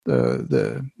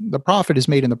the profit is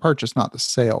made in the purchase, not the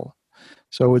sale.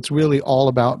 So it's really all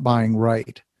about buying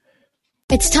right.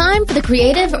 It's time for the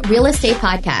Creative Real Estate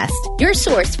Podcast, your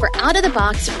source for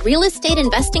out-of-the-box real estate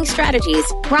investing strategies,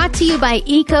 brought to you by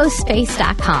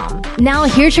ecospace.com. Now,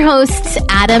 here's your hosts,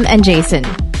 Adam and Jason.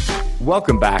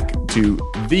 Welcome back to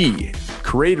the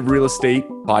Creative Real Estate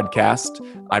Podcast.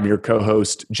 I'm your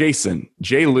co-host, Jason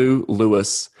J. Lou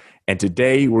Lewis, and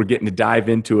today we're getting to dive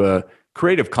into a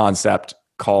creative concept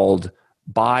called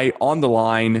Buy on the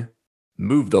Line,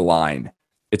 Move the Line.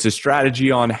 It's a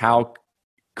strategy on how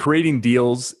creating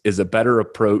deals is a better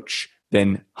approach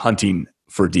than hunting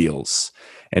for deals.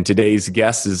 And today's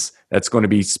guest that's going to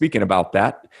be speaking about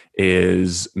that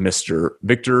is Mr.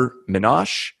 Victor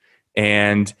Menasce.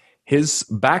 And his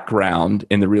background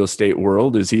in the real estate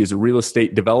world is he is a real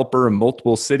estate developer in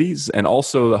multiple cities and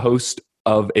also the host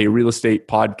of a real estate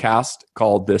podcast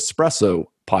called the Espresso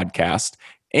Podcast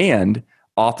and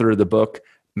author of the book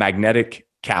Magnetic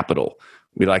Capital.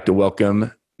 We'd like to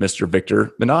welcome Mr.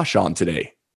 Victor Menasce on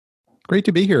today. Great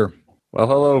to be here. Well,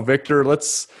 hello, Victor.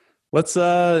 Let's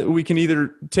we can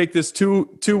either take this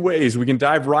two ways. We can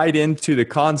dive right into the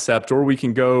concept, or we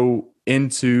can go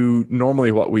into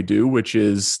normally what we do, which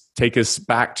is take us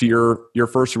back to your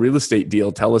first real estate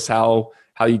deal. Tell us how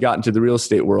you got into the real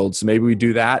estate world. So maybe we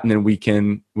do that, and then we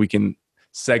can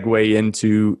segue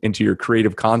into your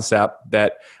creative concept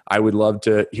that I would love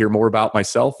to hear more about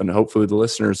myself, and hopefully the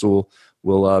listeners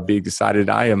will be excited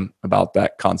I am about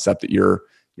that concept that you're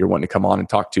wanting to come on and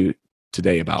talk to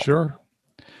today about. Sure.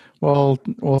 Well,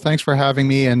 thanks for having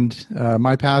me. And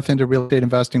my path into real estate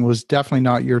investing was definitely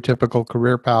not your typical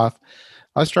career path.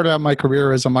 I started out my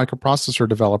career as a microprocessor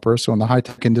developer, so in the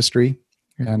high-tech industry,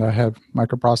 and I have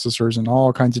microprocessors in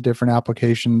all kinds of different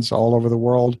applications all over the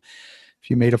world.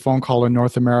 If you made a phone call in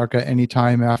North America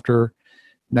anytime after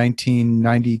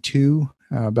 1992,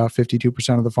 about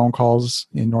 52% of the phone calls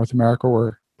in North America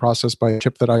were processed by a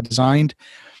chip that I designed.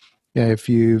 If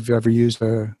you've ever used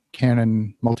a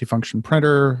Canon multifunction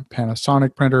printer,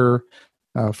 Panasonic printer,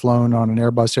 flown on an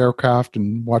Airbus aircraft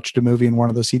and watched a movie in one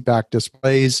of the seatback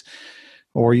displays,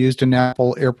 or used an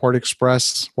Apple Airport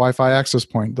Express Wi-Fi access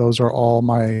point, those are all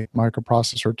my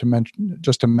microprocessor,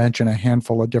 just to mention a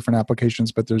handful of different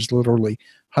applications, but there's literally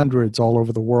hundreds all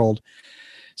over the world.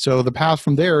 So the path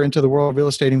from there into the world of real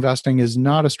estate investing is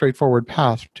not a straightforward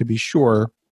path, to be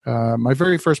sure. My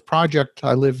very first project,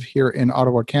 I live here in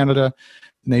Ottawa, Canada,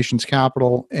 the nation's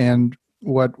capital, and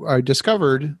what I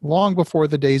discovered long before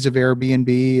the days of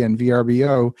Airbnb and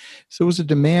VRBO, so there was a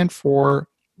demand for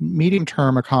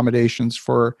medium-term accommodations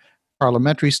for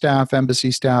parliamentary staff, embassy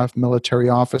staff, military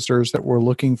officers that were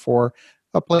looking for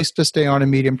a place to stay on a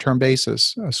medium-term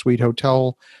basis. A suite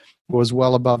hotel was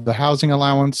well above the housing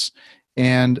allowance,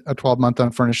 and a 12-month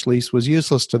unfurnished lease was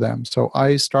useless to them. So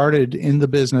I started in the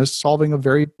business solving a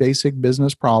very basic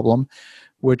business problem,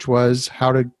 which was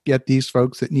how to get these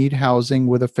folks that need housing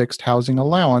with a fixed housing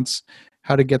allowance,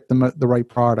 how to get them the right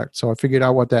product. So I figured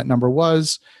out what that number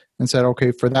was and said,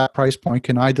 okay, for that price point,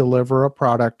 can I deliver a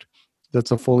product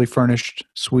that's a fully furnished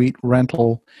suite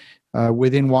rental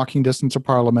within walking distance of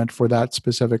Parliament for that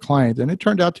specific client? And it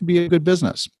turned out to be a good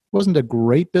business. It wasn't a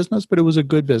great business, but it was a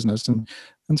good business. And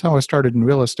that's how I started in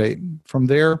real estate. From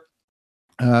there,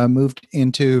 moved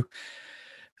into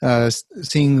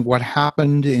seeing what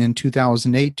happened in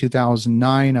 2008,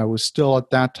 2009. I was still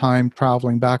at that time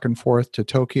traveling back and forth to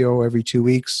Tokyo every 2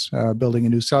 weeks, building a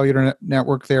new cellular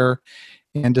network there,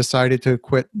 and decided to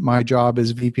quit my job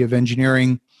as VP of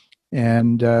engineering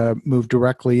and move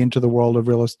directly into the world of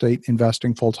real estate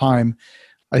investing full time.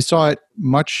 I saw it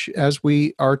much as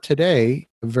we are today,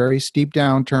 a very steep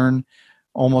downturn,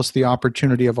 almost the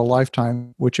opportunity of a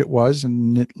lifetime, which it was.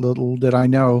 And little did I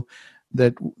know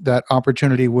that that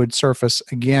opportunity would surface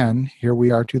again. Here we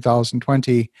are,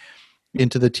 2020,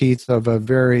 into the teeth of a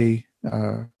very,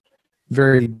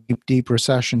 very deep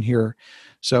recession here.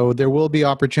 So there will be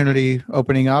opportunity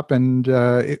opening up, and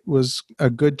it was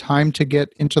a good time to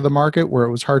get into the market where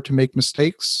it was hard to make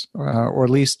mistakes, or at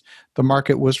least the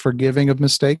market was forgiving of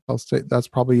mistakes. I'll say that's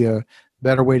probably a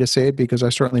better way to say it, because I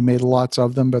certainly made lots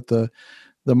of them, but the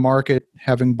market,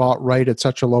 having bought right at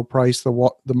such a low price,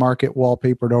 the market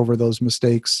wallpapered over those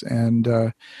mistakes, and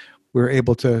we were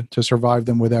able to survive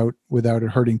them without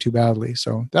it hurting too badly.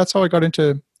 So that's how I got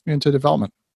into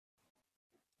development.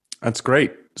 That's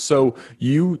great. So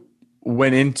you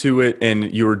went into it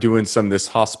and you were doing some of this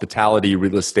hospitality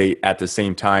real estate at the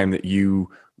same time that you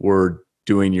were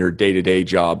doing your day-to-day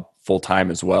job full-time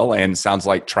as well. And sounds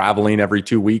like traveling every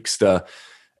 2 weeks to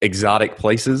exotic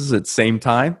places at the same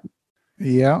time.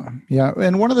 Yeah.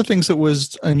 And one of the things that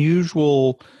was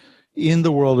unusual in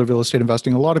the world of real estate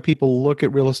investing, a lot of people look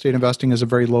at real estate investing as a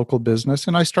very local business,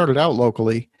 and I started out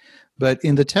locally. But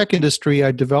in the tech industry,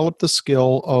 I developed the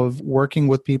skill of working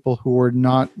with people who were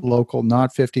not local,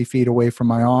 not 50 feet away from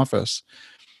my office.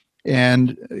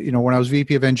 And when I was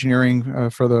VP of engineering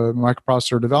for the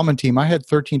microprocessor development team, I had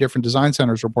 13 different design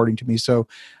centers reporting to me. So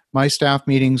my staff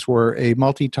meetings were a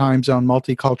multi-time zone,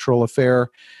 multicultural affair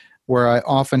where I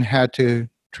often had to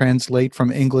translate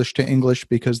from English to English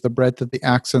because the breadth of the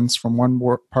accents from one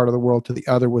part of the world to the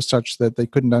other was such that they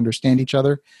couldn't understand each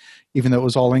other, even though it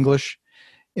was all English.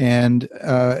 And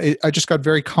I just got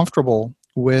very comfortable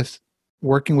with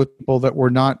working with people that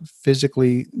were not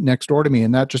physically next door to me,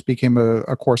 and that just became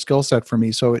a core skill set for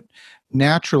me. So it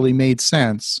naturally made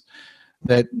sense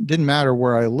that it didn't matter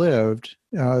where I lived,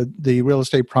 the real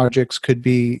estate projects could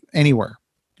be anywhere.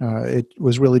 It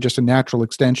was really just a natural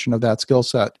extension of that skill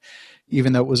set,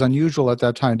 even though it was unusual at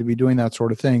that time to be doing that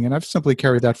sort of thing. And I've simply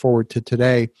carried that forward to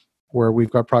today, where we've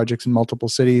got projects in multiple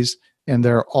cities, and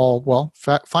they're all,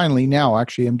 finally now,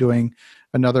 actually, I'm doing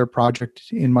another project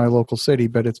in my local city,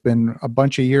 but it's been a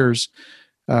bunch of years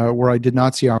where I did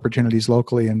not see opportunities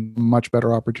locally and much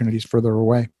better opportunities further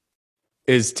away.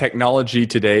 Is technology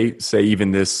today, say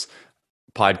even this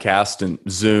podcast and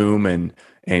Zoom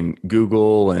and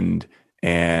Google and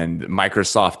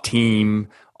Microsoft Team,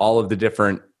 all of the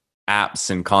different apps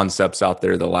and concepts out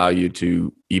there that allow you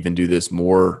to even do this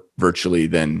more virtually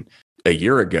than a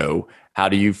year ago, how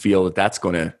do you feel that that's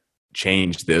going to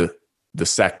change the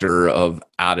sector of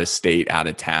out of state, out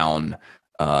of town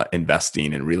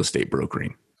investing and real estate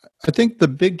brokering? I think the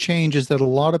big change is that a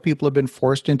lot of people have been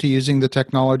forced into using the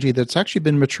technology that's actually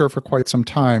been mature for quite some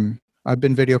time. I've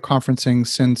been video conferencing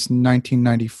since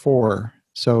 1994,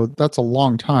 so that's a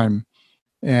long time.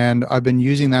 And I've been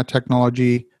using that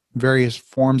technology, various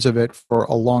forms of it, for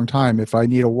a long time. If I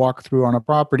need a walkthrough on a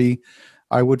property,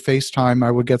 I would FaceTime,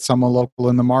 I would get someone local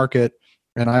in the market,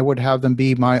 and I would have them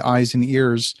be my eyes and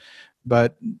ears,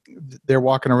 but they're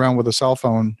walking around with a cell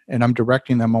phone and I'm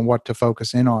directing them on what to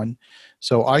focus in on.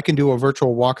 So I can do a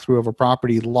virtual walkthrough of a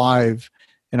property live,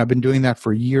 and I've been doing that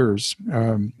for years.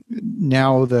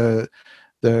 Now the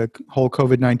whole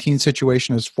COVID-19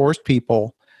 situation has forced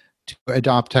people to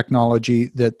adopt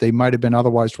technology that they might have been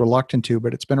otherwise reluctant to,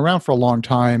 but it's been around for a long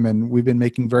time, and we've been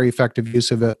making very effective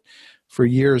use of it for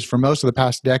years. For most of the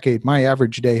past decade, my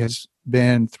average day has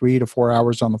been 3 to 4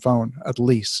 hours on the phone at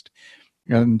least,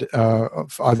 and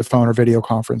either phone or video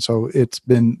conference. So it's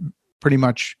been pretty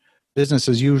much business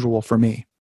as usual for me.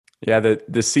 Yeah, the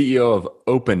CEO of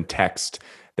OpenText,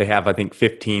 they have, I think,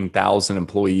 15,000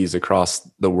 employees across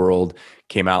the world,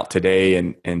 came out today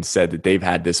and said that they've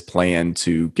had this plan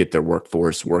to get their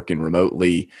workforce working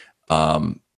remotely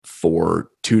for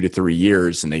 2 to 3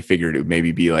 years. And they figured it would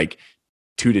maybe be like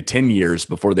 2 to 10 years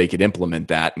before they could implement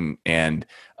that. And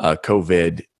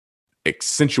COVID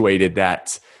accentuated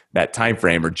that time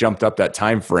frame, or jumped up that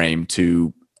time frame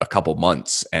to a couple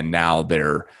months. And now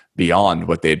they're beyond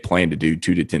what they had planned to do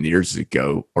 2 to 10 years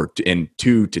ago, or in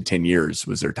 2 to 10 years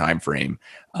was their time frame.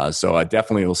 So I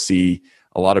definitely will see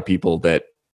a lot of people that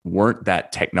weren't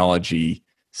that technological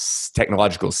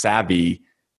savvy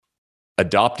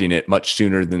adopting it much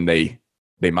sooner than they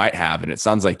might have. And it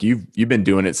sounds like you've been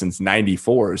doing it since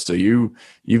 '94, so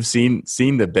you've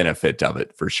seen the benefit of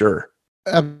it for sure.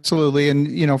 Absolutely.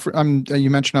 And, you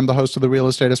mentioned I'm the host of the Real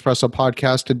Estate Espresso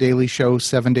podcast, a daily show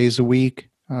 7 days a week.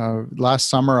 Last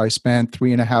summer, I spent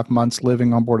 3.5 months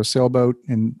living on board a sailboat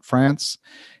in France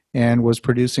and was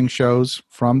producing shows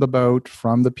from the boat,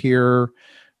 from the pier,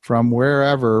 from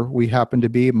wherever we happened to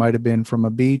be. It might have been from a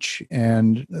beach,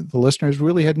 and the listeners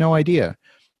really had no idea.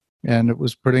 And it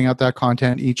was putting out that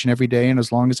content each and every day. And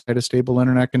as long as I had a stable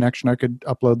internet connection, I could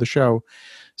upload the show.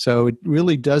 So it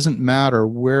really doesn't matter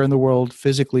where in the world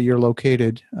physically you're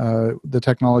located. The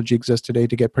technology exists today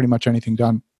to get pretty much anything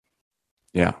done.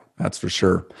 Yeah, that's for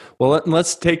sure. Well,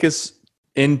 let's take us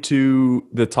into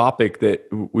the topic that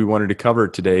we wanted to cover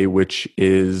today, which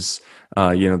is,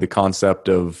 the concept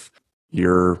of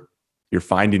you're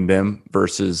finding them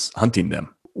versus hunting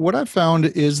them. What I've found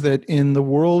is that in the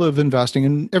world of investing,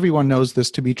 and everyone knows this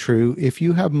to be true, if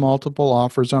you have multiple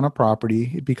offers on a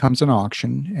property, it becomes an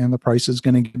auction, and the price is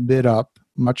going to get bid up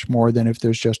much more than if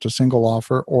there's just a single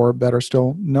offer, or better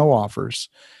still, no offers.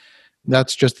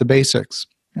 That's just the basics.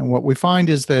 And what we find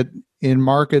is that in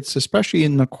markets, especially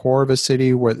in the core of a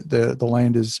city where the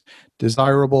land is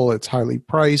desirable, it's highly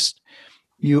priced,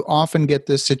 you often get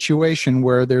this situation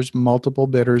where there's multiple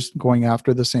bidders going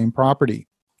after the same property.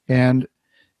 And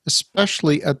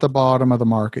especially at the bottom of the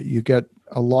market, you get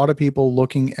a lot of people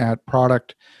looking at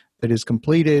product that is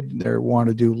completed. They want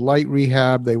to do light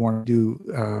rehab. They want to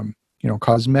do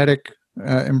cosmetic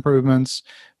improvements,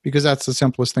 because that's the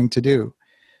simplest thing to do.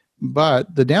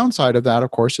 But the downside of that,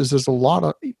 of course, is there's a lot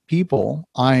of people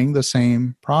eyeing the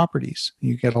same properties.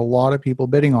 You get a lot of people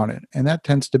bidding on it, and that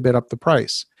tends to bid up the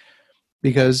price.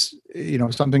 Because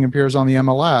something appears on the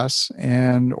MLS,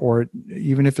 or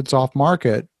even if it's off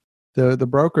market, the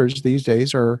brokers these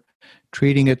days are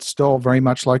treating it still very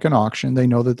much like an auction. They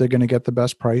know that they're going to get the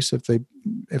best price if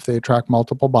they attract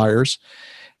multiple buyers,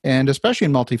 and especially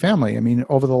in multifamily. I mean,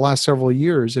 over the last several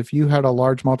years, if you had a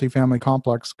large multifamily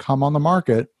complex come on the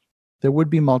market, there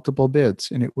would be multiple bids,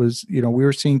 and it was we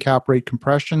were seeing cap rate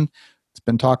compression. It's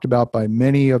been talked about by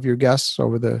many of your guests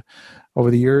over the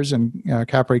years, and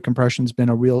cap rate compression has been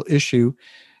a real issue.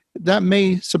 That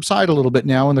may subside a little bit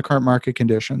now in the current market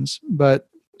conditions, but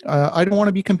I don't want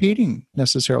to be competing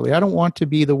necessarily. I don't want to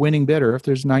be the winning bidder if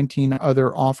there's 19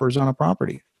 other offers on a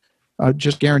property.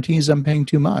 Just guarantees I'm paying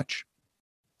too much.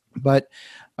 But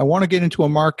I want to get into a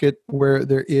market where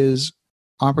there is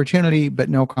opportunity but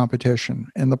no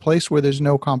competition. And the place where there's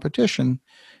no competition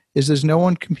is there's no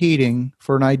one competing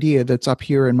for an idea that's up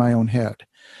here in my own head.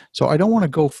 So I don't want to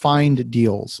go find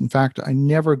deals. In fact, I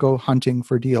never go hunting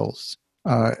for deals.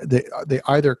 They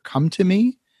either come to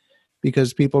me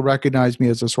because people recognize me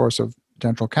as a source of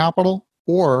potential capital,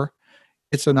 or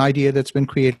it's an idea that's been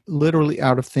created literally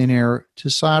out of thin air to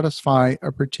satisfy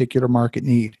a particular market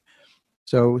need.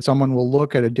 So someone will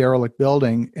look at a derelict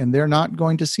building and they're not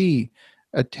going to see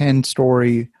a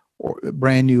 10-story or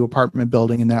brand new apartment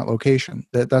building in that location.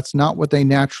 That's not what they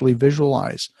naturally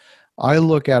visualize. I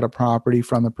look at a property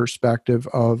from the perspective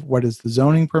of what is the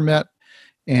zoning permit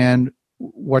and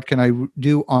what can I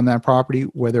do on that property,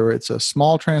 whether it's a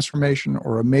small transformation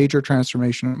or a major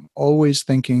transformation. I'm always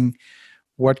thinking,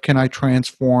 what can I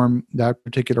transform that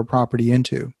particular property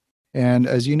into? And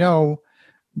as you know,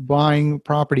 buying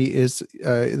property is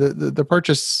the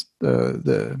purchase,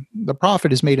 the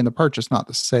profit is made in the purchase, not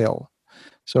the sale.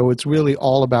 So it's really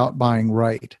all about buying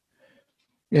right.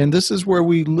 And this is where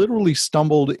we literally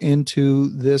stumbled into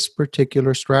this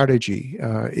particular strategy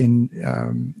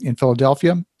in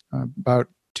Philadelphia, about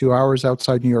 2 hours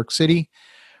outside New York City.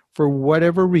 For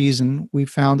whatever reason, we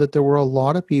found that there were a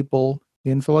lot of people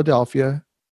in Philadelphia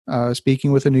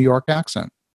speaking with a New York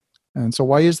accent. And so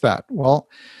why is that? Well,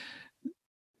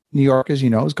 New York, as you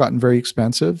know, has gotten very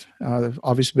expensive. There's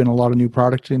obviously been a lot of new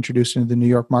product introduced into the New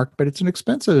York market, but it's an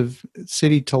expensive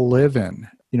city to live in.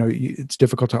 It's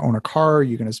difficult to own a car.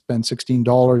 You're going to spend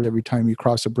 $16 every time you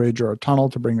cross a bridge or a tunnel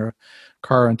to bring a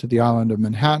car into the island of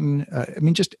Manhattan.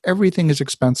 Just everything is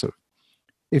expensive.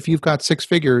 If you've got six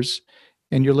figures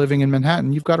and you're living in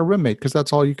Manhattan, you've got a roommate because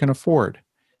that's all you can afford.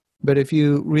 But if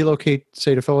you relocate,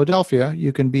 say, to Philadelphia,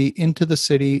 you can be into the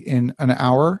city in an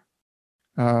hour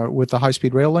with the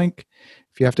high-speed rail link.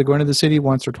 If you have to go into the city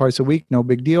once or twice a week, no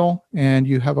big deal. And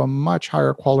you have a much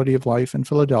higher quality of life in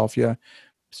Philadelphia.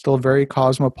 Still a very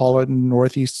cosmopolitan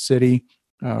northeast city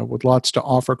with lots to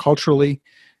offer culturally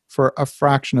for a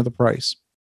fraction of the price.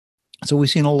 So we've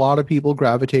seen a lot of people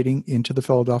gravitating into the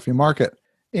Philadelphia market.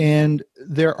 And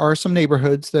there are some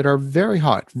neighborhoods that are very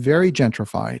hot, very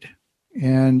gentrified.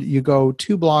 And you go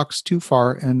 2 blocks too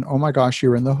far and, oh my gosh,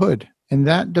 you're in the hood. And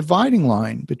that dividing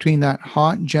line between that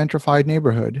hot, gentrified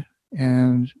neighborhood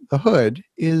and the hood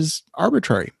is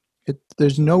arbitrary.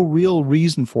 There's no real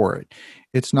reason for it.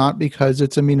 It's not because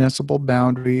it's a municipal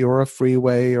boundary or a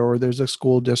freeway or there's a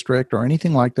school district or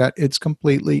anything like that. It's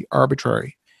completely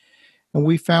arbitrary. And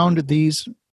we found these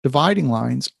dividing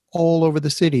lines all over the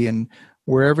city. And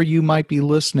wherever you might be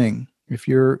listening, if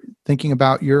you're thinking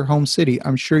about your home city,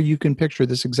 I'm sure you can picture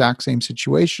this exact same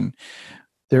situation.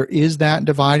 There is that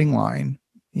dividing line.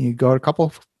 You go a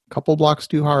couple blocks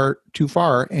too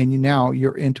far, and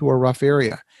you're into a rough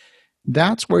area.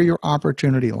 That's where your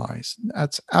opportunity lies.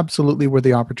 That's absolutely where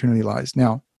the opportunity lies.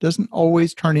 Now, it doesn't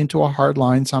always turn into a hard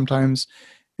line. Sometimes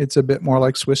it's a bit more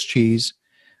like Swiss cheese.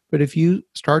 But if you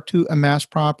start to amass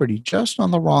property just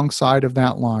on the wrong side of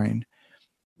that line,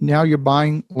 now you're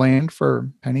buying land for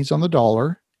pennies on the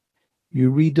dollar.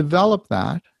 You redevelop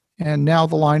that, and now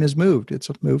the line is moved. It's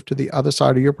moved to the other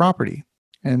side of your property.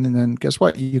 And then guess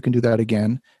what? You can do that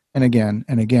again and again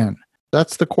and again.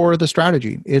 That's the core of the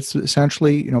strategy. It's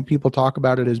essentially, people talk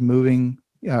about it as moving,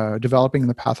 developing in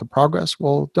the path of progress.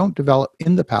 Well, don't develop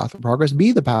in the path of progress.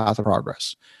 Be the path of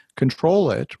progress.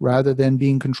 Control it rather than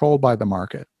being controlled by the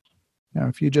market. Now,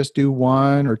 if you just do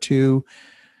 1 or 2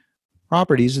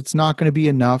 properties, it's not going to be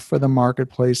enough for the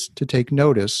marketplace to take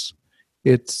notice.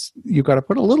 You've got to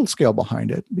put a little scale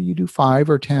behind it, but you do 5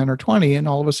 or 10 or 20, and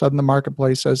all of a sudden the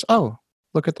marketplace says, oh,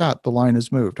 look at that. The line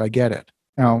is moved. I get it.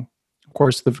 Now, of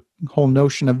course, the whole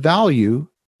notion of value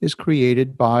is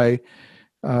created by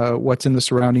what's in the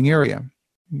surrounding area.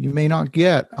 You may not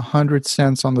get 100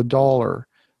 cents on the dollar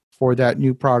for that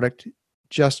new product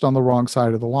just on the wrong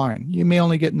side of the line. You may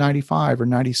only get 95 or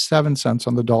 97 cents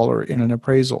on the dollar in an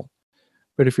appraisal.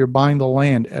 But if you're buying the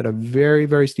land at a very,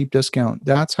 very steep discount,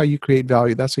 that's how you create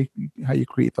value. That's how you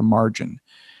create the margin.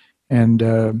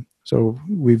 And so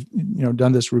we've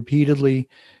done this repeatedly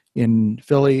in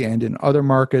Philly and in other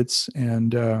markets,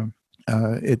 and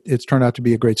it's turned out to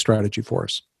be a great strategy for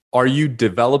us. Are you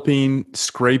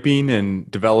scraping and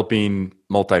developing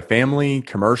multifamily,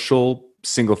 commercial,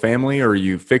 single family, or are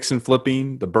you fix and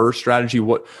flipping, the BRRRR strategy?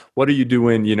 What are you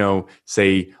doing,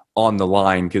 say on the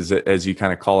line? Because as you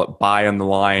kind of call it, buy on the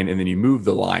line and then you move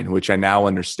the line, which I now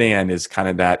understand is kind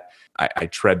of that, I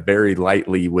tread very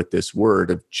lightly with this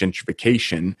word of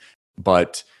gentrification,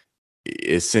 but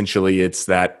essentially it's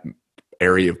that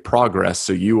area of progress.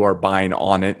 So you are buying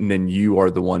on it and then you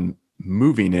are the one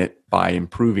moving it by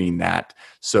improving that.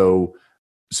 So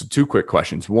two quick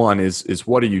questions. One is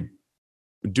what are you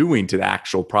doing to the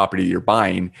actual property you're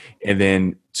buying? And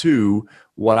then two,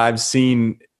 what I've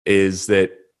seen is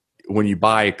that when you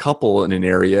buy a couple in an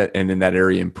area and then that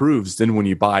area improves, then when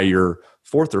you buy your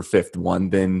fourth or fifth one,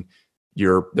 then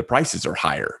the prices are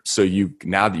higher. So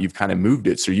now that you've kind of moved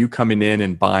it, so you coming in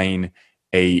and buying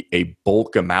a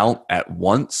bulk amount at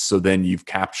once, so then you've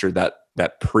captured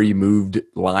that pre-moved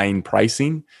line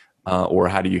pricing, or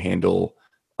how do you handle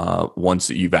once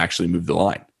that you've actually moved the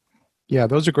line? Yeah,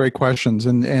 those are great questions.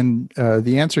 And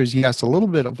the answer is yes, a little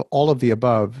bit of all of the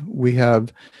above. We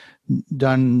have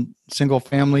done single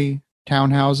family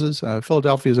townhouses.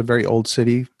 Philadelphia is a very old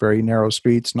city, very narrow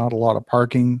streets, not a lot of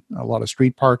parking, a lot of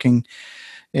street parking.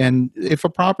 And if a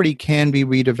property can be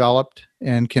redeveloped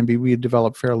and can be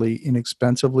redeveloped fairly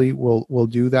inexpensively, we'll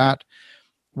do that.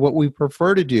 What we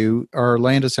prefer to do are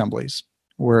land assemblies,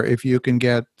 where if you can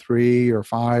get 3 or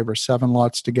 5 or 7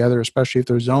 lots together, especially if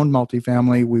they're zoned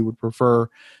multifamily, we would prefer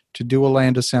to do a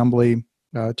land assembly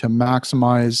to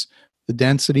maximize the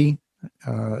density.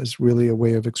 Is really a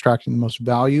way of extracting the most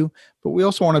value. But we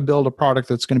also want to build a product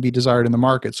that's going to be desired in the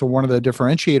market. So one of the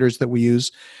differentiators that we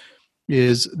use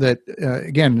is that,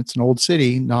 again, it's an old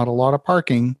city, not a lot of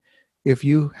parking. If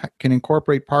you can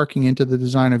incorporate parking into the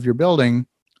design of your building,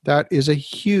 that is a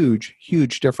huge,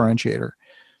 huge differentiator.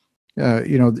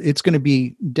 It's going to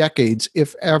be decades,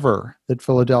 if ever, that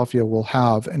Philadelphia will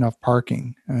have enough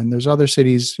parking. And there's other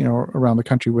cities, around the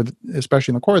country,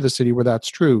 especially in the core of the city, where that's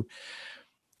true.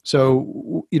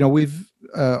 So, we've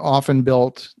often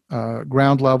built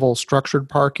ground level structured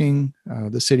parking.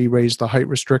 The city raised the height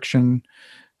restriction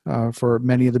for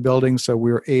many of the buildings. So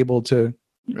we were able to,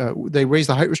 they raised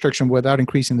the height restriction without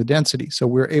increasing the density. So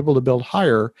we were able to build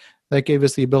higher. That gave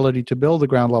us the ability to build the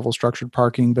ground level structured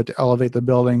parking, but to elevate the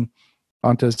building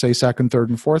onto, say, second, third,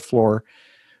 and fourth floor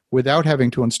without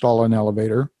having to install an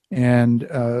elevator. And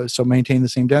so maintain the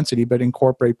same density, but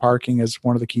incorporate parking as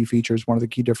one of the key features, one of the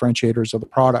key differentiators of the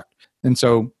product. And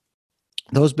so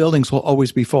those buildings will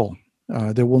always be full.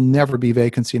 There will never be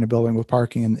vacancy in a building with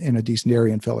parking in a decent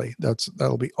area in Philly.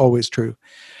 That'll be always true.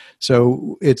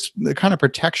 So it's the kind of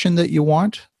protection that you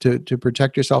want to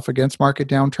protect yourself against market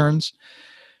downturns.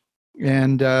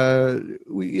 And at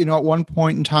one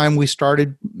point in time, we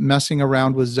started messing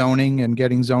around with zoning and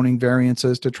getting zoning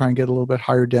variances to try and get a little bit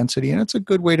higher density. And it's a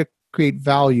good way to create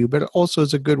value, but it also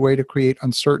is a good way to create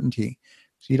uncertainty.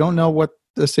 So you don't know what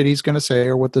the city's going to say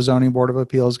or what the Zoning Board of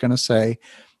Appeals is going to say.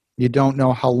 You don't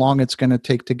know how long it's going to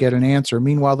take to get an answer.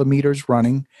 Meanwhile, the meter's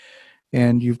running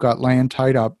and you've got land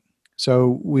tied up.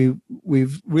 So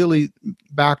we've really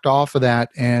backed off of that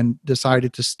and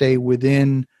decided to stay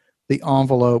within the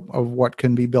envelope of what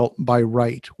can be built by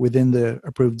right within the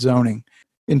approved zoning.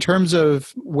 In terms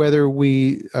of whether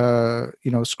we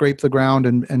scrape the ground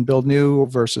and build new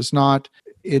versus not,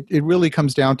 it really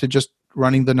comes down to just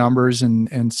running the numbers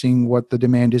and seeing what the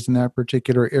demand is in that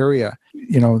particular area.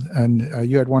 And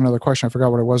you had one other question. I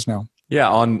forgot what it was now. Yeah,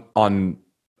 on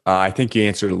I think you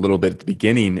answered a little bit at the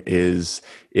beginning, is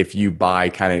if you buy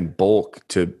kind of in bulk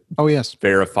to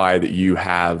verify that you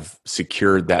have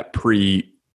secured that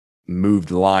pre-moved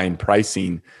line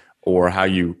pricing, or how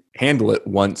you handle it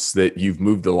once that you've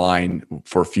moved the line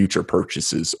for future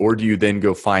purchases. Or do you then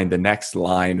go find the next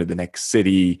line or the next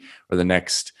city or the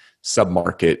next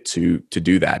submarket to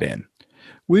do that in?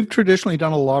 We've traditionally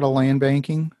done a lot of land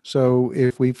banking. So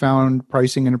if we found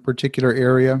pricing in a particular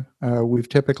area, we've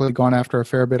typically gone after a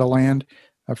fair bit of land.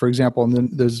 For example, and then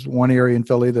there's one area in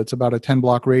Philly that's about a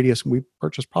 10-block radius, and we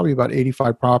purchased probably about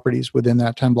 85 properties within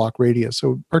that 10-block radius. So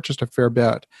we purchased a fair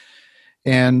bit.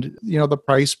 And, the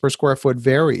price per square foot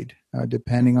varied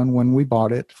depending on when we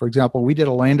bought it. For example, we did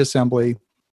a land assembly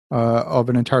of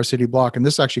an entire city block. And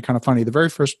this is actually kind of funny. The very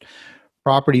first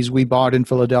properties we bought in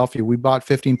Philadelphia, we bought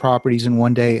 15 properties in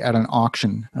one day at an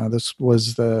auction. This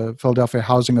was the Philadelphia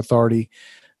Housing Authority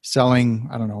selling,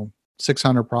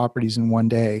 600 properties in one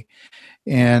day.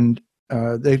 And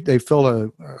they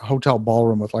filled a hotel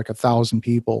ballroom with like 1,000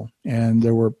 people. And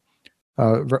there were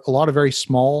a lot of very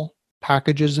small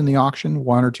packages in the auction,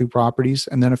 1 or 2 properties,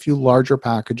 and then a few larger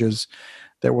packages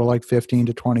that were like 15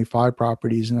 to 25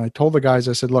 properties. And I told the guys,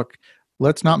 I said, look,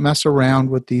 let's not mess around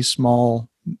with these small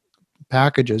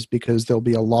packages because there'll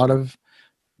be a lot of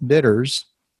bidders,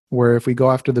 where if we go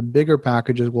after the bigger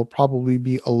packages, we'll probably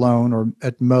be alone or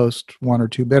at most 1 or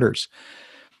 2 bidders.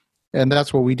 And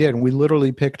that's what we did. And we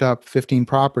literally picked up 15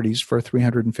 properties for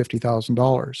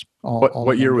 $350,000.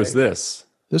 What year was this?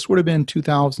 This would have been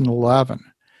 2011.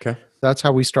 Okay. That's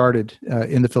how we started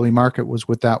in the Philly market, was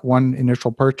with that one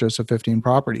initial purchase of 15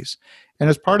 properties. And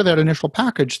as part of that initial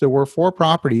package, there were 4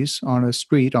 properties on a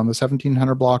street on the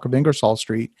 1700 block of Ingersoll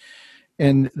Street.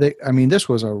 And this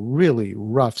was a really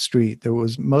rough street. There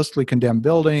was mostly condemned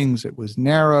buildings. It was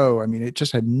narrow. It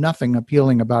just had nothing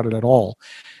appealing about it at all.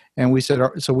 And we said,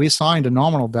 so we assigned a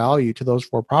nominal value to those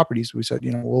 4 properties. We said,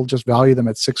 we'll just value them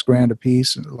at $6,000 a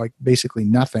piece, like basically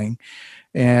nothing.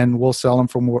 And we'll sell them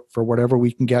for whatever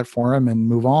we can get for them and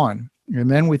move on.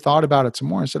 And then we thought about it some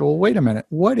more and said, well, wait a minute.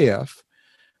 What if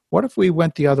we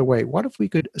went the other way? What if we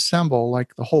could assemble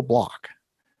like the whole block?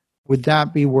 Would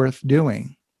that be worth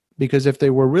doing? Because if they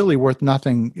were really worth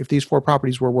nothing, if these 4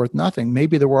 properties were worth nothing,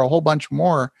 maybe there were a whole bunch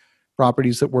more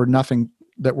properties that were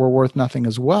worth nothing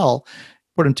as well.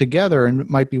 Put them together and it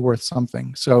might be worth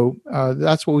something. So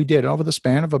that's what we did. Over the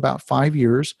span of about 5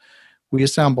 years, we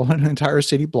assembled an entire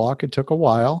city block. It took a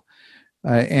while.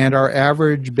 And our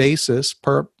average basis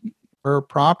per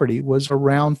property was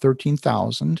around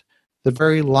 $13,000. The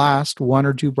very last 1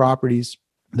 or 2 properties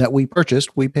that we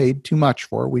purchased, we paid too much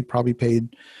for. We probably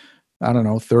paid,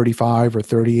 $35,000 or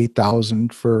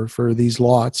 $38,000 for these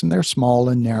lots, and they're small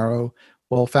and narrow.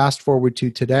 Well, fast forward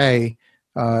to today,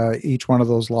 each one of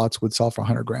those lots would sell for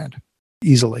 $100,000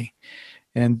 easily,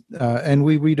 and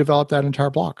we redeveloped that entire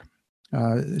block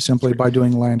simply by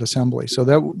doing land assembly. So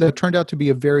that turned out to be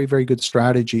a very, very good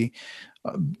strategy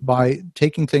by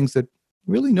taking things that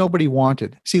really nobody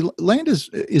wanted. See, land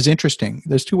is interesting.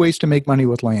 There's 2 ways to make money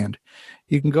with land.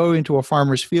 You can go into a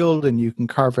farmer's field and you can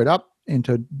carve it up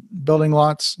into building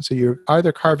lots. So you're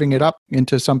either carving it up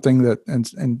into something that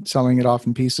and selling it off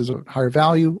in pieces of higher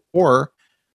value, or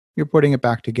you're putting it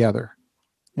back together.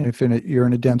 And if you're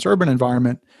in a dense urban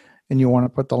environment and you want to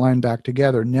put the land back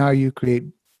together, now you create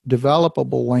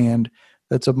developable land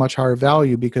that's of much higher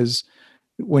value, because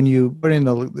when you put in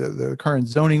the current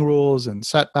zoning rules and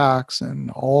setbacks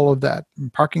and all of that,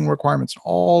 parking requirements,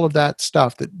 all of that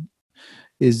stuff that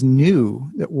is new,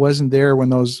 that wasn't there when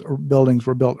those buildings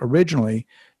were built originally,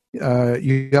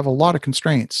 you have a lot of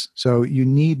constraints. So you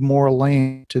need more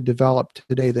land to develop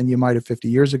today than you might have 50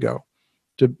 years ago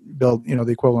to build,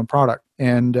 the equivalent product.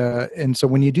 And so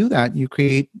when you do that, you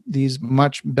create these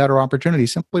much better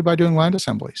opportunities simply by doing land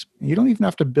assemblies. You don't even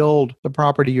have to build the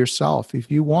property yourself. If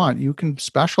you want, you can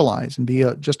specialize and be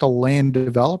just a land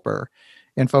developer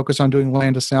and focus on doing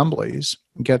land assemblies,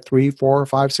 get 3, 4,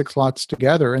 5, 6 lots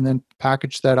together, and then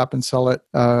package that up and sell it,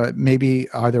 maybe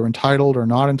either entitled or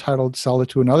not entitled, sell it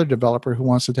to another developer who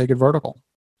wants to take it vertical.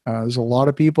 There's a lot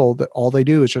of people that all they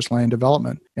do is just land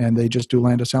development, and they just do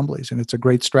land assemblies, and it's a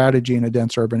great strategy in a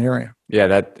dense urban area.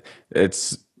 Yeah,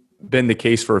 it's been the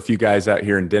case for a few guys out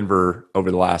here in Denver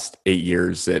over the last 8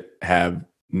 years that have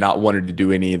not wanted to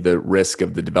do any of the risk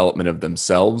of the development of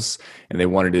themselves, and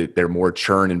they're more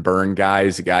churn and burn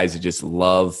guys that just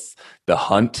love the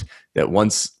hunt. That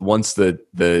once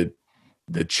the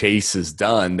chase is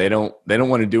done, they don't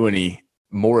want to do any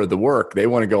more of the work. They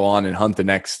want to go on and hunt the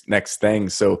next thing.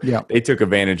 So They took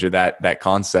advantage of that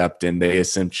concept, and they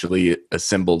essentially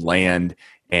assembled land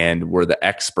and were the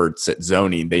experts at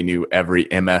zoning. They knew every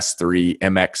MS3,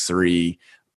 MX3,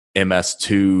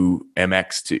 MS2,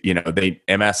 MX2,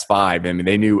 MS5.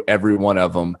 They knew every one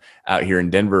of them out here in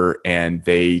Denver, and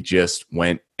they just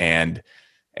went and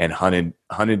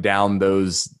hunted down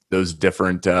those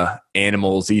different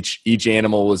animals. Each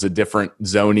animal was a different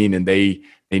zoning, and they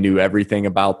knew everything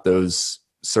about those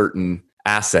certain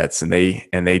assets, and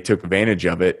they took advantage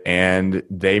of it, and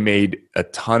they made a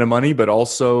ton of money. But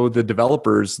also the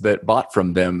developers that bought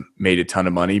from them made a ton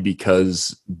of money,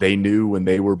 because they knew when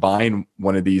they were buying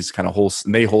one of these kind of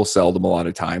and they wholesaled them a lot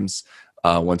of times.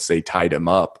 Once they tied them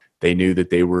up, they knew that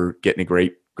they were getting a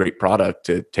great product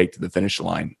to take to the finish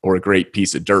line, or a great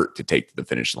piece of dirt to take to the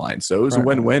finish line. So it was a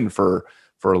win-win for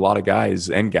a lot of guys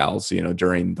and gals,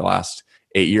 during the last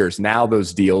 8 years. Now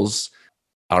those deals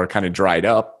are kind of dried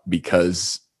up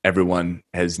because everyone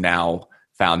has now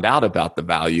found out about the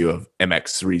value of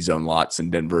MX3 zone lots in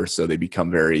Denver. So they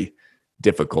become very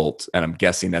difficult. And I'm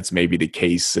guessing that's maybe the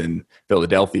case in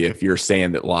Philadelphia. If you're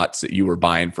saying that lots that you were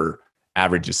buying for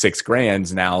average of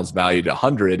 $6,000 now is valued at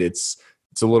 100, it's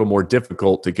a little more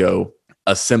difficult to go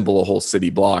assemble a whole city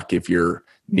block if you're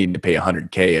needing to pay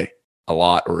 $100K a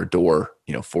lot or a door,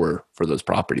 for those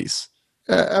properties.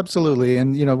 Absolutely.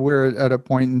 And, we're at a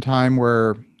point in time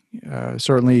where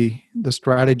certainly the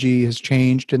strategy has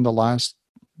changed in the last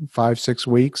 5-6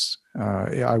 weeks.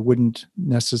 I wouldn't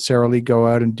necessarily go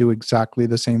out and do exactly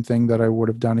the same thing that I would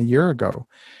have done a year ago.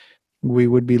 We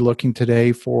would be looking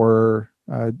today for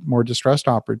more distressed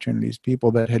opportunities,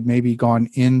 people that had maybe gone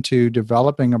into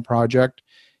developing a project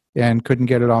and couldn't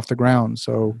get it off the ground.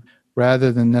 So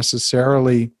rather than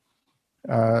necessarily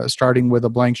starting with a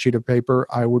blank sheet of paper,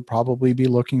 I would probably be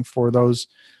looking for those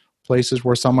places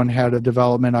where someone had a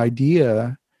development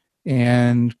idea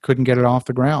and couldn't get it off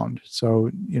the ground. So,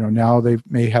 now they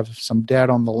may have some debt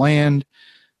on the land.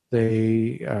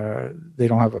 They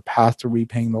don't have a path to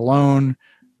repaying the loan.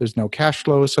 There's no cash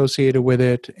flow associated with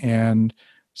it. And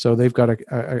so they've got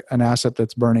an asset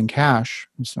that's burning cash.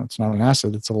 It's not an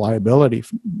asset, it's a liability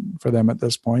for them at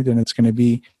this point. And it's going to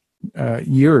be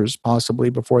years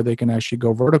possibly before they can actually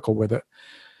go vertical with it.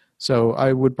 So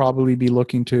I would probably be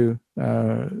looking to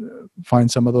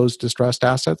find some of those distressed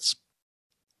assets,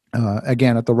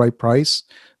 again, at the right price,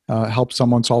 help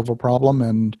someone solve a problem.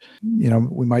 And,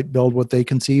 we might build what they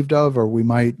conceived of, or we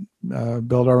might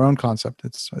build our own concept.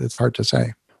 It's hard to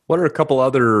say. What are a couple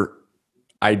other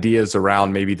ideas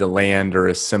around maybe the land or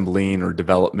assembling or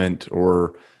development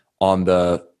or on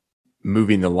the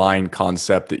moving the line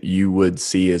concept that you would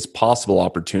see as possible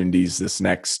opportunities this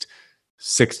next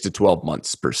 6 to 12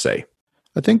 months per se?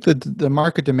 I think that the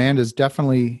market demand has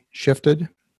definitely shifted.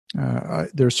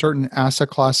 There are certain asset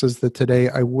classes that today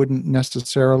I wouldn't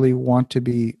necessarily want to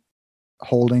be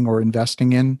holding or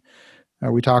investing in.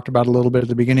 We talked about a little bit at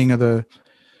the beginning of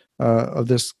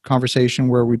this conversation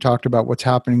where we talked about what's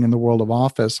happening in the world of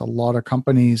office. A lot of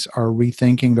companies are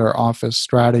rethinking their office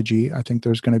strategy. I think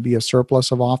there's going to be a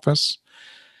surplus of office.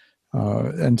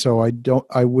 And so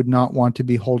I would not want to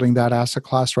be holding that asset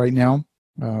class right now.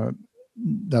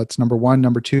 That's number one.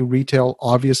 Number two, retail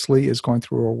obviously is going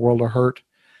through a world of hurt.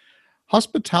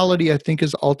 Hospitality, I think,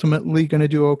 is ultimately going to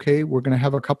do okay. We're going to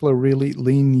have a couple of really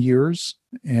lean years.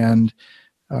 And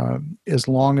as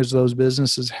long as those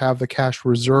businesses have the cash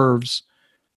reserves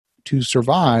to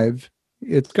survive,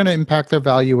 it's going to impact their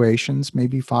valuations,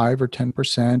 maybe 5 or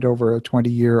 10% over a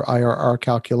 20-year IRR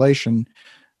calculation,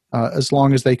 as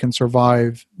long as they can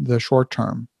survive the short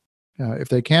term. If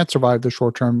they can't survive the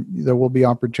short term, there will be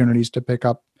opportunities to pick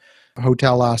up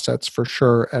hotel assets for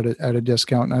sure at a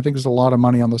discount. And I think there's a lot of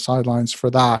money on the sidelines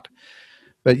for that.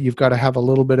 But you've got to have a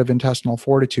little bit of intestinal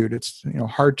fortitude. It's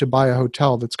hard to buy a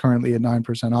hotel that's currently at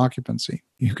 9% occupancy.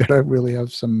 You've got to really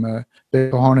have some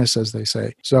big cojones, as they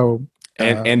say. So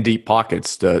and deep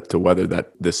pockets to weather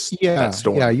that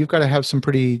storm. Yeah, you've got to have some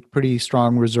pretty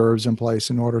strong reserves in place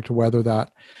in order to weather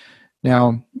that.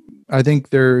 Now, I think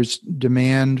there's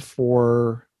demand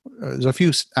for there's a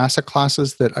few asset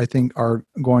classes that I think are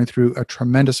going through a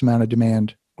tremendous amount of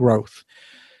demand growth.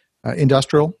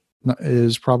 Industrial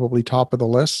is probably top of the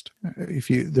list.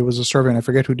 There was a survey, and I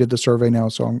forget who did the survey now,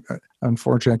 so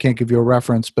unfortunately I can't give you a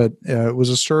reference, but it was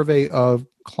a survey of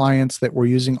clients that were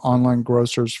using online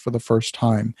grocers for the first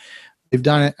time. They've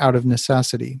done it out of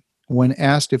necessity. When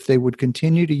asked if they would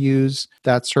continue to use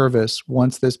that service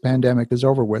once this pandemic is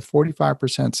over with,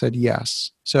 45% said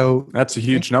yes. So that's a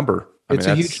huge number. It's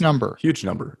a huge number. Huge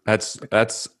number.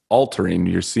 That's altering.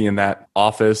 You're seeing that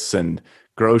office and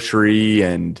grocery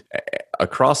and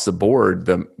across the board,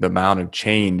 the amount of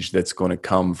change that's going to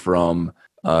come from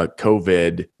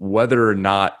COVID, whether or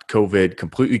not COVID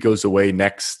completely goes away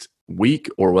next week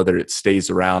or whether it stays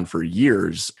around for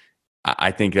years,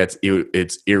 I think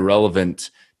it's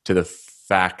irrelevant to the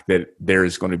fact that there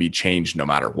is going to be change no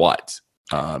matter what.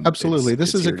 Absolutely.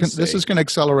 This is going to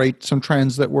accelerate some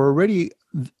trends that were already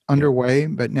underway,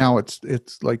 but now it's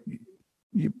like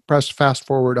you press fast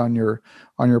forward on your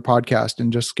podcast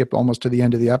and just skip almost to the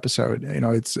end of the episode.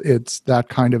 It's that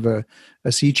kind of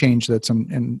a sea change that's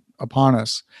upon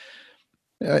us.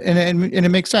 And it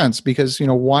makes sense because,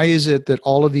 why is it that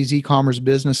all of these e-commerce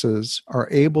businesses are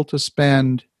able to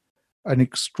spend an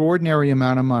extraordinary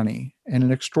amount of money and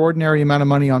an extraordinary amount of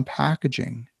money on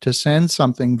packaging to send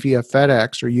something via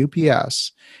FedEx or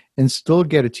UPS and still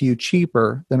get it to you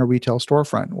cheaper than a retail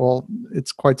storefront? Well,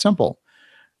 it's quite simple.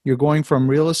 you're going from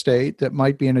real estate that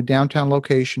might be in a downtown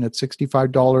location at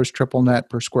 $65 triple net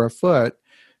per square foot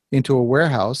into a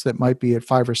warehouse that might be at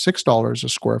 $5 or $6 a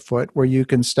square foot, where you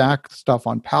can stack stuff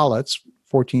on pallets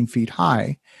 14 feet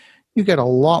high. You get a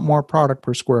lot more product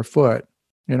per square foot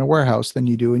in a warehouse than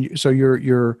you do. And so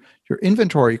your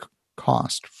inventory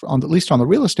cost, at least on the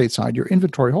real estate side, your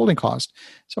inventory holding cost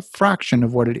is a fraction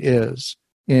of what it is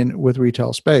with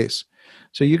retail space.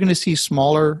 So you're going to see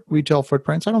smaller retail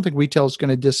footprints. I don't think retail is going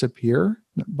to disappear,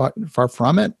 but far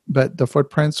from it. But the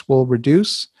footprints will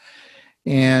reduce,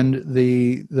 and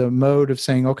the mode of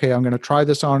saying, okay, I'm going to try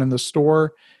this on in the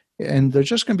store, and there's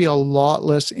just going to be a lot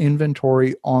less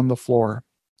inventory on the floor.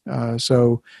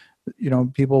 So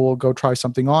people will go try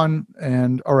something on,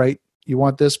 and all right, you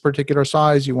want this particular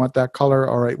size, you want that color,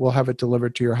 all right, we'll have it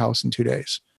delivered to your house in 2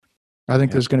 days. I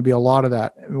think there's going to be a lot of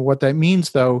that. What that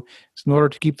means, though, is in order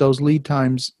to keep those lead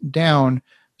times down,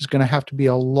 there's going to have to be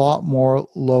a lot more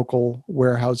local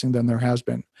warehousing than there has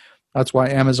been. That's why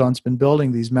Amazon's been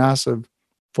building these massive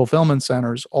fulfillment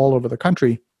centers all over the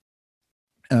country.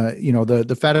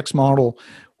 The FedEx model,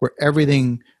 where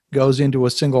everything goes into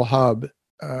a single hub,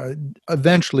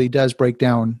 eventually does break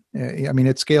down.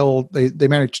 At scale, they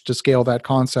managed to scale that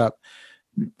concept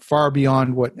far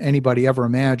beyond what anybody ever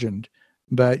imagined,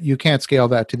 but you can't scale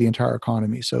that to the entire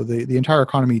economy. So the entire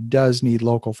economy does need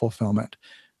local fulfillment.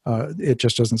 It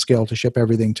just doesn't scale to ship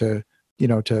everything to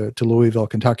Louisville,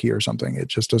 Kentucky or something. It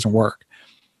just doesn't work.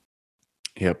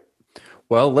 Yep.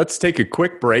 Well, let's take a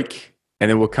quick break, and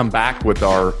then we'll come back with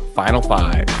our final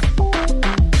five.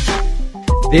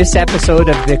 This episode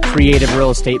of the Creative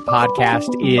Real Estate Podcast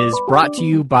is brought to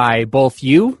you by both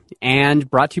you and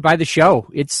brought to you by the show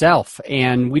itself.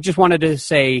 And we just wanted to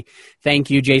say thank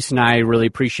you, Jason. I really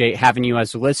appreciate having you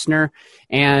as a listener.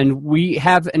 And we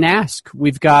have an ask.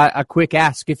 We've got a quick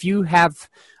ask. If you have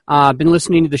been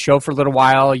listening to the show for a little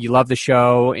while, you love the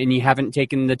show, and you haven't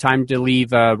taken the time to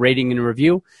leave a rating and a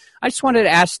review, I just wanted to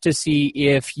ask to see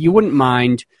if you wouldn't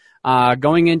mind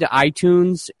going into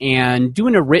iTunes and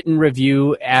doing a written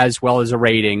review as well as a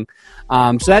rating.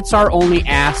 So that's our only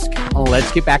ask.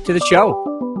 Let's get back to the show.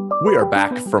 We are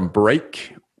back from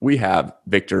break. We have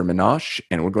Victor Menashe,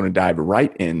 and we're going to dive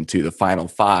right into the final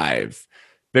five.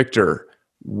 Victor,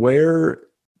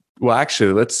 let's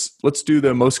do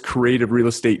the most creative real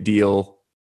estate deal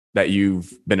that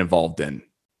you've been involved in.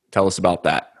 Tell us about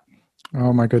that.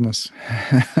 Oh my goodness.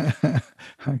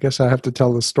 I guess I have to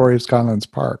tell the story of Skylands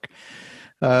Park.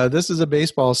 This is a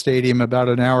baseball stadium about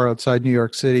an hour outside New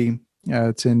York City.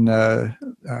 It's in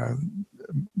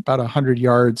about 100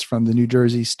 yards from the New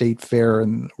Jersey State Fair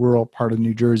in the rural part of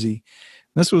New Jersey.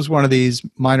 This was one of these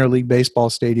minor league baseball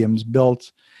stadiums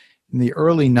built in the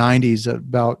early 90s at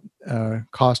about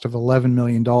cost of $11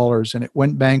 million, and it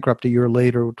went bankrupt a year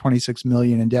later with $26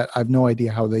 million in debt. I have no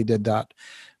idea how they did that.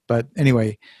 But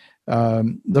anyway,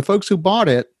 the folks who bought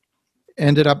it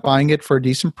ended up buying it for a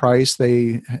decent price.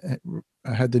 They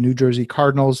had the New Jersey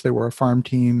Cardinals. They were a farm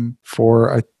team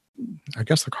for, I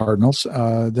guess, the Cardinals.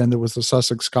 Then there was the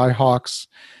Sussex Skyhawks.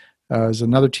 As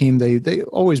another team, they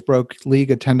always broke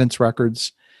league attendance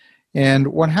records. And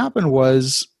what happened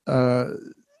was it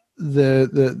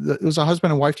was a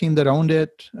husband and wife team that owned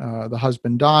it. The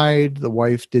husband died. The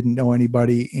wife didn't know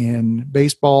anybody in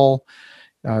baseball.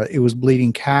 It was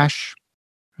bleeding cash.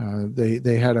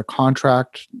 They had a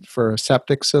contract for a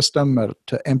septic system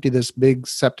to empty this big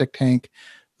septic tank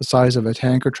the size of a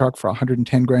tanker truck for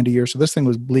 $110,000 a year. So this thing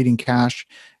was bleeding cash,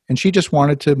 and she just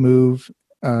wanted to move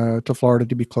to Florida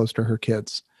to be close to her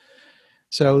kids.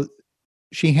 So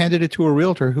she handed it to a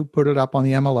realtor who put it up on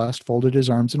the MLS, folded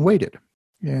his arms, and waited.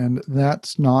 And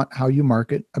that's not how you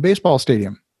market a baseball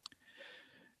stadium.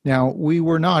 Now, we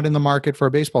were not in the market for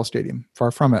a baseball stadium,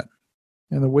 far from it.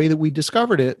 And the way that we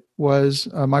discovered it was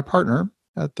my partner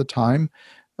at the time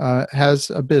has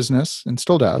a business, and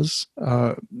still does,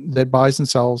 that buys and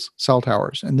sells cell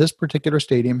towers. And this particular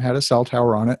stadium had a cell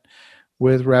tower on it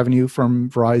with revenue from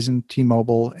Verizon,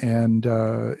 T-Mobile, and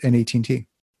AT&T.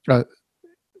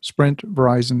 Sprint,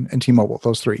 Verizon, and T-Mobile,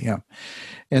 those three, yeah.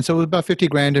 And so it was about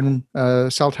 $50,000 in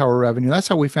cell tower revenue. That's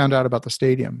how we found out about the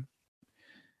stadium.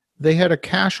 They had a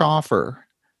cash offer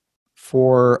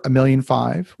for $1.5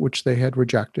 million, which they had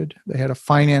rejected. They had a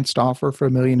financed offer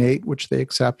for $1.8 million, which they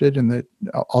accepted, and that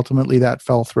ultimately that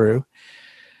fell through.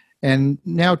 And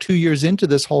now 2 years into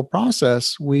this whole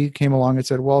process, we came along and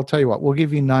said, well, I'll tell you what, we'll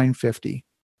give you $950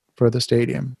 for the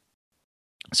stadium.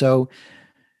 So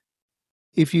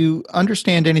if you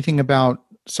understand anything about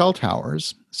cell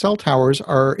towers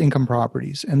are income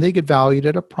properties, and they get valued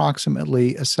at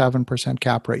approximately a 7%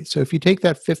 cap rate. So if you take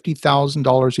that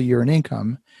 $50,000 a year in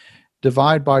income,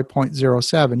 divide by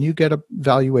 0.07, you get a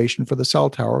valuation for the cell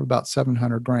tower of about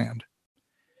 $700,000.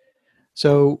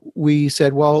 So we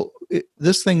said, well,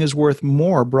 this thing is worth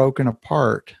more broken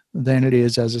apart than it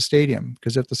is as a stadium.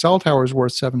 Because if the cell tower is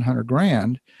worth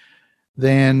 $700,000,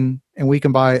 then, and we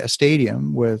can buy a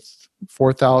stadium with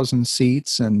 4,000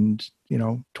 seats and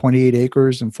 28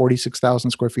 acres and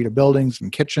 46,000 square feet of buildings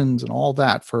and kitchens and all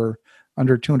that for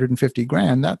under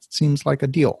 $250,000, that seems like a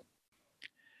deal.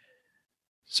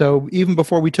 So even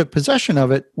before we took possession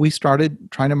of it, we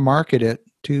started trying to market it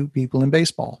to people in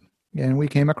baseball. And we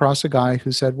came across a guy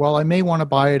who said, well, I may want to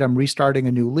buy it. I'm restarting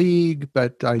a new league,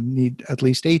 but I need at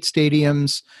least 8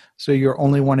 stadiums. So you're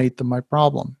only 1/8 of my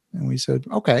problem. And we said,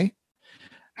 okay,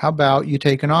 how about you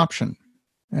take an option?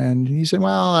 And he said,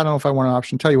 well, I don't know if I want an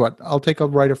option. Tell you what, I'll take a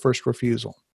right of first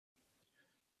refusal.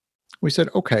 We said,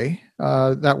 okay,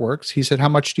 that works. He said, how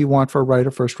much do you want for a right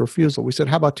of first refusal? We said,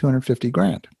 how about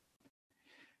 $250,000?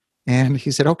 And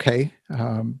he said, okay,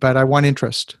 but I want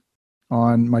interest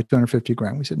on my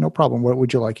 $250,000. We said, no problem. What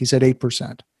would you like? He said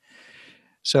 8%.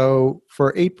 So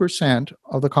for 8%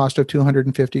 of the cost of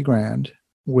 $250,000,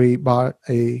 we bought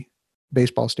a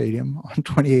baseball stadium on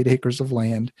 28 acres of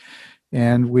land,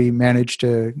 and we managed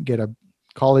to get a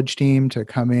college team to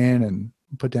come in and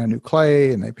put down new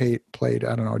clay, and they played,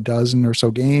 I don't know, a dozen or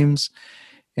so games.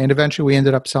 And eventually we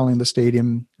ended up selling the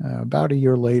stadium about a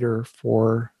year later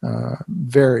for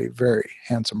very, very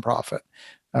handsome profit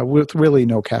with really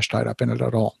no cash tied up in it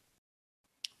at all.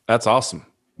 That's awesome.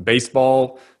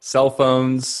 Baseball, cell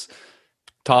phones,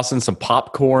 tossing some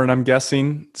popcorn, I'm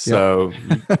guessing. So,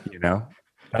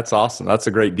 that's awesome. That's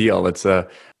a great deal. That's a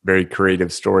very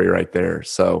creative story right there.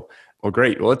 So, well,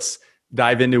 great. Well, let's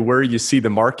dive into where you see the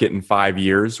market in 5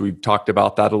 years. We've talked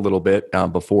about that a little bit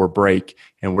before break.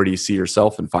 And where do you see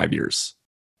yourself in 5 years?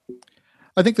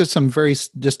 I think there's some very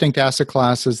distinct asset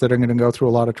classes that are going to go through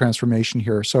a lot of transformation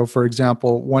here. So, for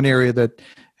example, one area that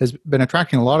has been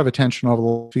attracting a lot of attention over the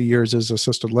last few years is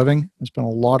assisted living. There's been a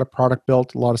lot of product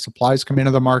built, a lot of supplies come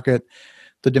into the market.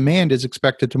 The demand is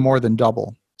expected to more than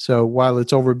double. So while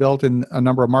it's overbuilt in a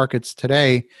number of markets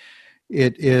today,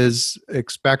 it is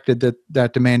expected that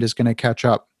that demand is going to catch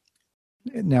up.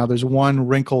 Now, there's one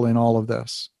wrinkle in all of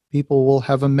this. People will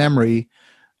have a memory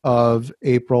of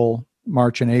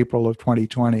March and April of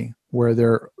 2020,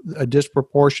 where a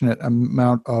disproportionate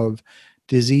amount of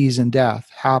disease and death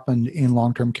happened in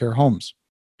long-term care homes.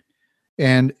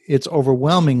 And it's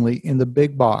overwhelmingly in the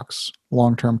big box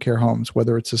long-term care homes,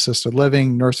 whether it's assisted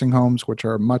living, nursing homes, which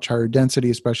are much higher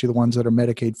density, especially the ones that are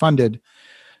Medicaid funded.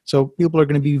 So people are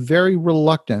going to be very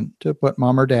reluctant to put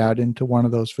mom or dad into one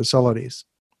of those facilities.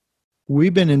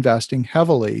 We've been investing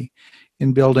heavily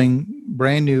in building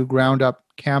brand new ground-up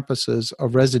campuses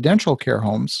of residential care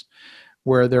homes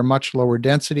where they're much lower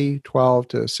density, 12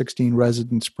 to 16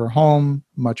 residents per home,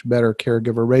 much better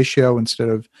caregiver ratio. Instead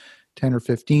of 10 or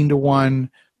 15 to 1,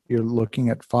 you're looking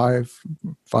at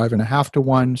 5.5 to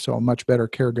 1, so a much better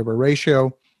caregiver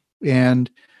ratio. And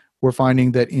we're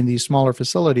finding that in these smaller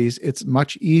facilities, it's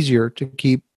much easier to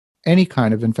keep any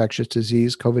kind of infectious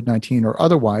disease, COVID-19 or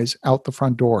otherwise, out the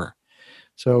front door.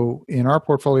 So in our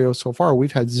portfolio so far,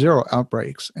 we've had 0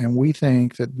 outbreaks, and we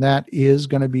think that that is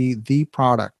going to be the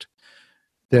product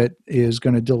that is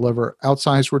going to deliver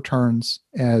outsized returns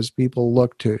as people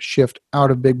look to shift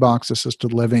out of big box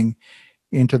assisted living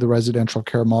into the residential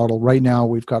care model. Right now,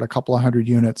 we've got a couple of hundred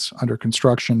units under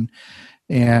construction,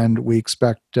 and we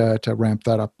expect to ramp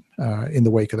that up in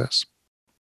the wake of this.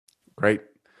 Great.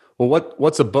 Well,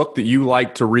 what's a book that you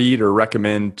like to read or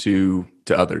recommend to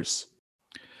others?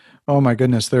 Oh my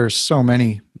goodness, there's so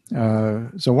many.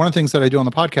 So one of the things that I do on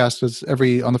the podcast is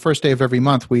on the first day of every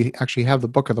month, we actually have the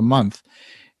book of the month.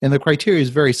 And the criteria is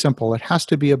very simple. It has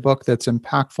to be a book that's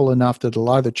impactful enough that it'll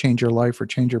either change your life or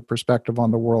change your perspective on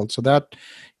the world. So that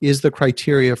is the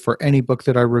criteria for any book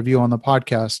that I review on the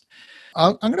podcast.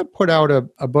 I'm going to put out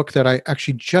a book that I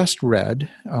actually just read,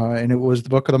 and it was the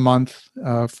book of the month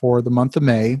for the month of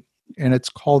May, and it's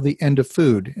called The End of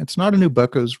Food. It's not a new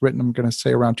book. It was written, I'm going to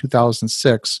say, around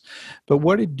 2006. But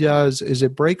what it does is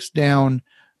it breaks down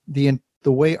the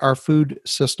way our food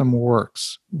system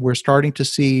works. We're starting to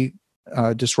see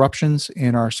disruptions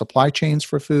in our supply chains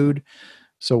for food.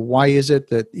 So why is it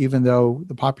that even though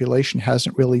the population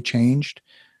hasn't really changed,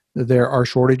 there are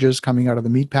shortages coming out of the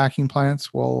meatpacking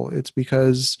plants? Well, it's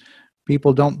because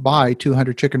people don't buy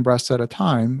 200 chicken breasts at a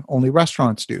time. Only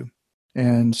restaurants do.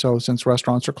 And so since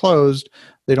restaurants are closed,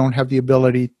 they don't have the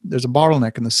ability. There's a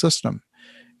bottleneck in the system.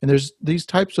 And there's these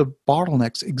types of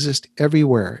bottlenecks exist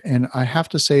everywhere. And I have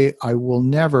to say, I will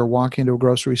never walk into a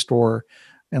grocery store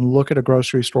and look at a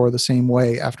grocery store the same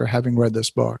way after having read this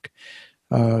book.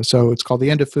 So it's called The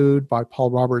End of Food by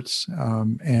Paul Roberts,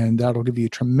 and that'll give you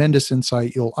tremendous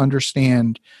insight. You'll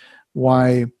understand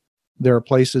why there are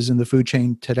places in the food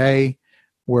chain today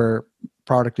where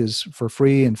product is for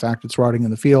free. In fact, it's rotting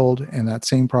in the field, and that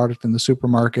same product in the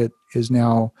supermarket is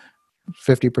now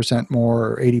 50%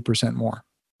 more or 80% more.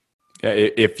 Yeah,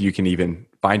 if you can even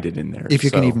find it in there. If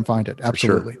you can even find it,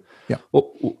 absolutely. Sure. Yeah.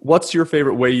 Well, what's your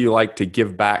favorite way you like to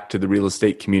give back to the real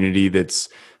estate community that's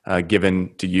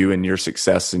given to you and your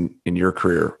success in your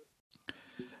career?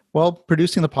 Well,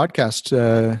 producing the podcast,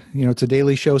 it's a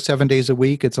daily show 7 days a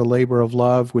week. It's a labor of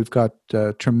love. We've got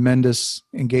tremendous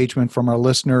engagement from our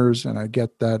listeners, and I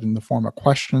get that in the form of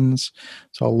questions.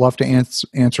 So I love to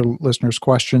answer listeners'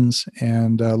 questions,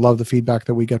 and love the feedback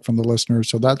that we get from the listeners.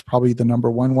 So that's probably the number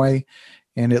one way,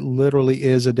 and it literally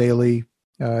is a daily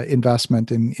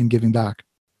investment in giving back.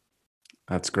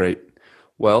 That's great.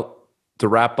 Well, to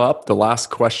wrap up, the last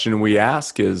question we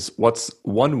ask is, what's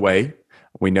one way?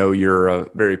 We know you're a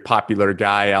very popular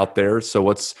guy out there. So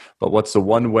what's the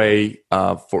one way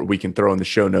we can throw in the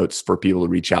show notes for people to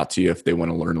reach out to you if they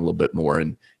want to learn a little bit more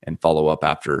and follow up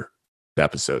after the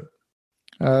episode?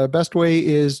 Best way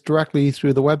is directly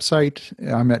through the website.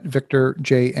 I'm at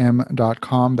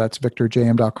victorjm.com. That's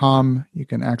victorjm.com. You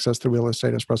can access the Real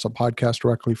Estate Espresso podcast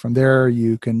directly from there.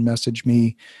 You can message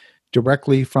me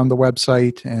directly from the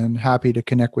website, and happy to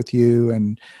connect with you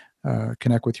and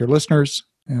connect with your listeners.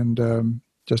 And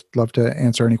just love to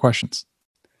answer any questions.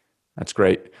 That's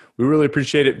great. We really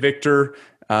appreciate it, Victor.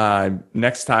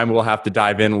 Next time we'll have to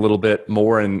dive in a little bit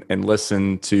more and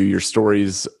listen to your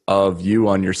stories of you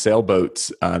on your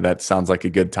sailboats. That sounds like a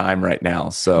good time right now.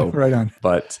 So right on.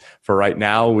 But for right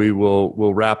now,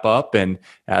 we'll wrap up. And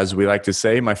as we like to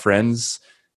say, my friends,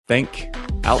 think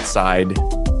outside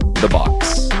the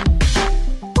box.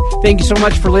 Thank you so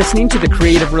much for listening to the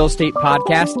Creative Real Estate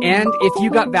Podcast. And if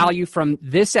you got value from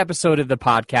this episode of the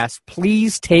podcast,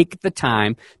 please take the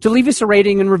time to leave us a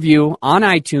rating and review on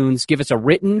iTunes. Give us a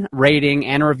written rating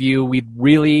and a review. We'd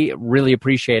really, really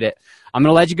appreciate it. I'm going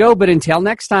to let you go, but until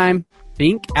next time,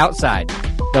 think outside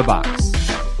the box.